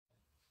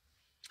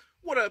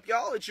What up,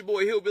 y'all? It's your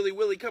boy Hillbilly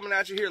Willie coming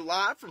at you here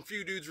live from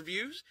Few Dudes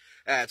Reviews.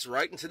 That's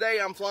right, and today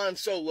I'm flying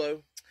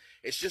solo.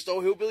 It's just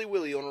old Hillbilly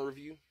Willie on a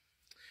review.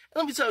 And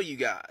let me tell you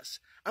guys,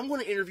 I'm going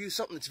to interview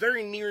something that's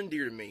very near and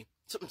dear to me.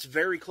 Something that's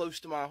very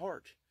close to my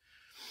heart.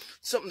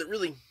 Something that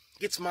really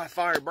gets my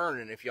fire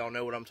burning, if y'all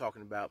know what I'm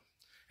talking about.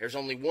 There's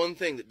only one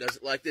thing that does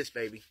it like this,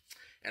 baby.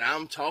 And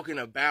I'm talking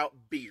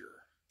about beer.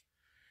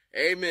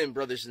 Amen,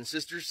 brothers and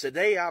sisters.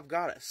 Today I've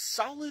got a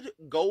solid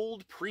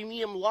gold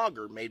premium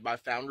lager made by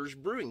Founders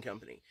Brewing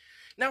Company.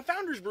 Now,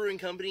 Founders Brewing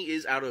Company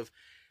is out of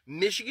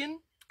Michigan,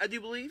 I do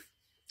believe.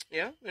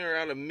 Yeah, they're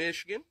out of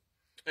Michigan.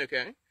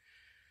 Okay.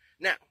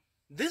 Now,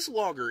 this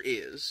lager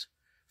is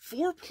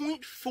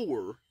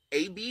 4.4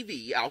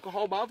 ABV,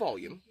 alcohol by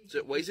volume. So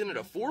it weighs in at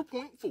a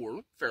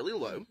 4.4, fairly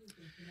low.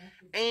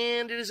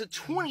 And it is a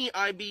 20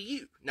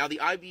 IBU. Now, the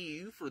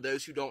IBU, for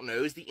those who don't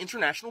know, is the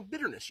International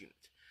Bitterness Unit.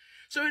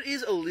 So it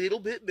is a little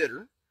bit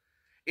bitter.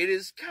 It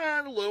is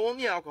kind of low on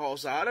the alcohol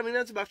side. I mean,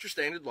 that's about your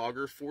standard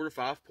lager, 4 to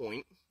 5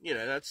 point. You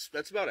know,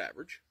 that's about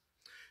average.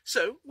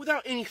 So,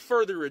 without any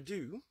further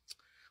ado,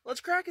 let's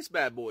crack this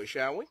bad boy,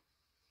 shall we?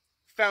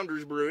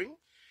 Founders Brewing.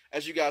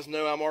 As you guys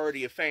know, I'm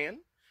already a fan.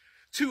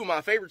 Two of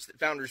my favorites that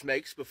Founders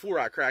makes, before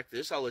I crack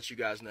this, I'll let you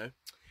guys know.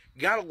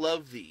 Gotta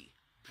love the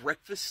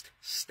Breakfast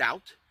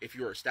Stout, if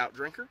you're a stout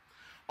drinker.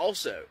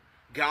 Also,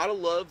 gotta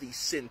love the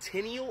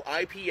Centennial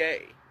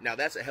IPA. Now,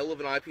 that's a hell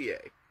of an IPA.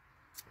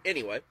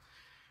 Anyway,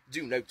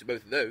 do note to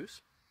both of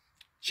those.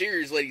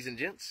 Cheers, ladies and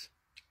gents.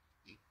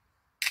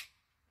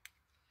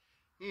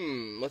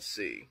 Let's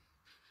see.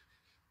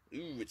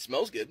 Ooh, it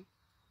smells good.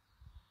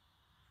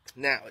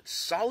 Now, it's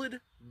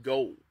solid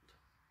gold.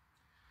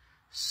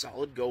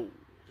 Solid gold.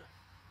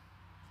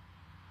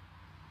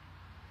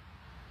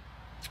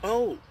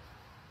 Oh,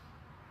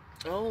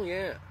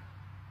 yeah.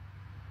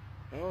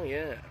 Oh,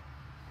 yeah.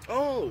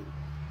 Oh,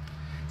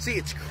 see,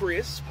 it's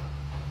crisp.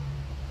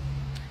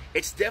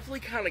 It's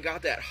definitely kind of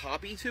got that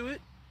hoppy to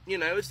it. You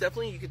know, it's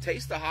definitely, you can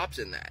taste the hops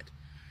in that.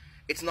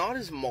 It's not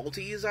as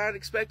malty as I'd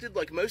expected.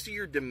 Like, most of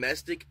your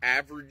domestic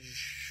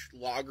average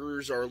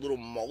lagers are a little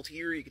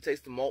maltier. You can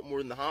taste the malt more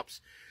than the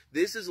hops.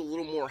 This is a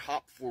little more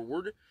hop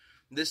forward.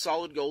 This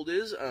solid gold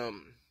is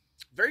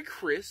very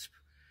crisp.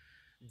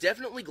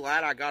 Definitely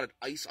glad I got it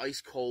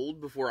ice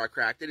cold before I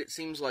cracked it. It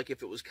seems like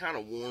if it was kind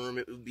of warm,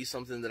 it would be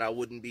something that I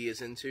wouldn't be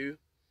as into.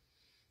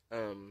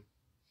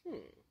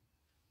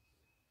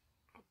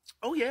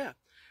 Oh yeah,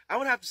 I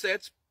would have to say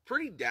it's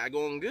pretty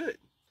daggone good.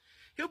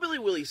 Hillbilly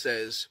Willie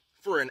says,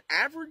 for an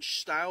average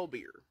style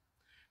beer,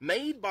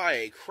 made by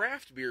a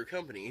craft beer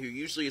company who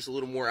usually is a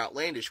little more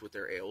outlandish with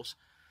their ales,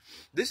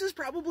 this is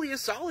probably a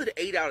solid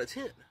 8 out of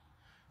 10.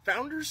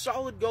 Founders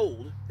Solid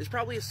Gold is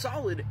probably a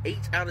solid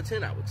 8 out of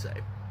 10, I would say.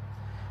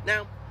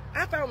 Now,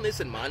 I found this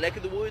in my neck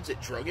of the woods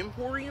at Drug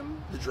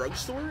Emporium, the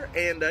drugstore,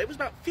 and it was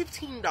about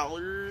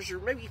 $15 or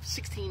maybe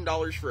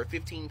 $16 for a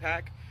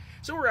 15-pack.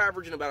 So we're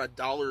averaging about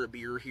 $1 a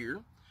beer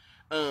here.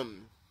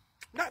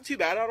 Not too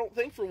bad, I don't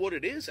think, for what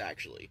it is,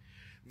 actually.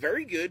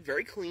 Very good,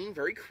 very clean,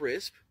 very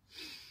crisp.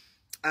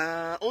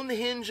 On the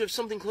hinge of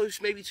something close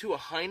maybe to a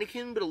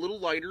Heineken, but a little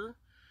lighter.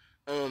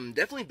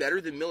 Definitely better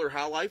than Miller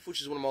High Life,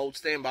 which is one of my old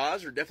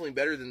standbys, or definitely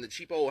better than the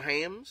cheap old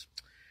hams.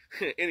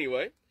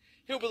 Anyway,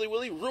 Hillbilly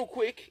Willie, real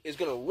quick, is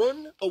going to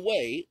run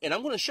away, and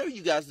I'm going to show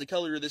you guys the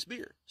color of this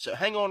beer. So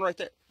hang on right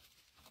there.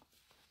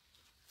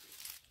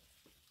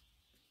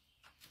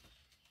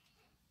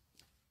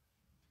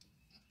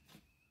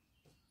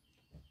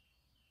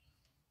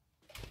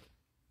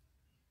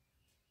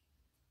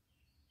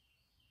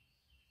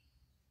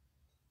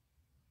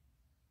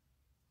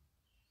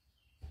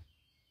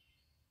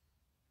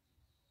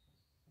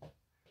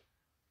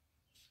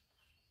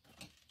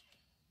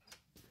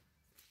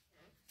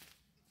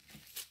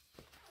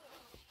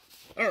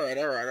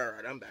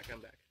 Alright, I'm back.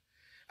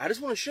 I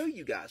just want to show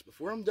you guys,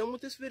 before I'm done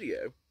with this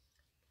video,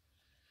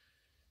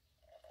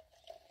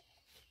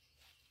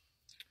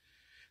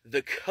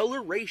 the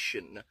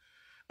coloration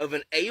of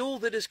an ale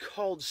that is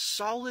called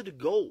Solid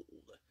Gold.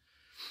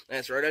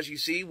 That's right, as you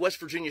see, West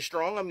Virginia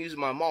Strong, I'm using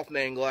my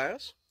Mothman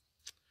glass.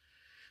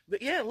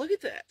 But yeah, look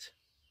at that.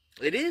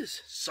 It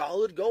is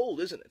solid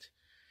gold, isn't it?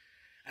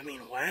 I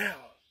mean, wow.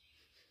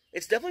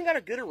 It's definitely got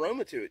a good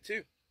aroma to it,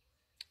 too.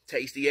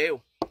 Tasty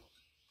ale.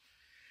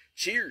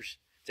 Cheers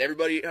to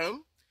everybody at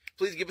home.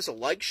 Please give us a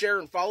like, share,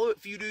 and follow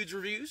at Few Dudes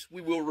Reviews. We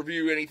will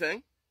review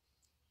anything.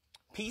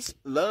 Peace,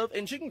 love,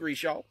 and chicken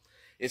grease, y'all.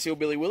 It's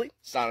Hillbilly Willie,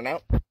 signing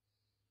out.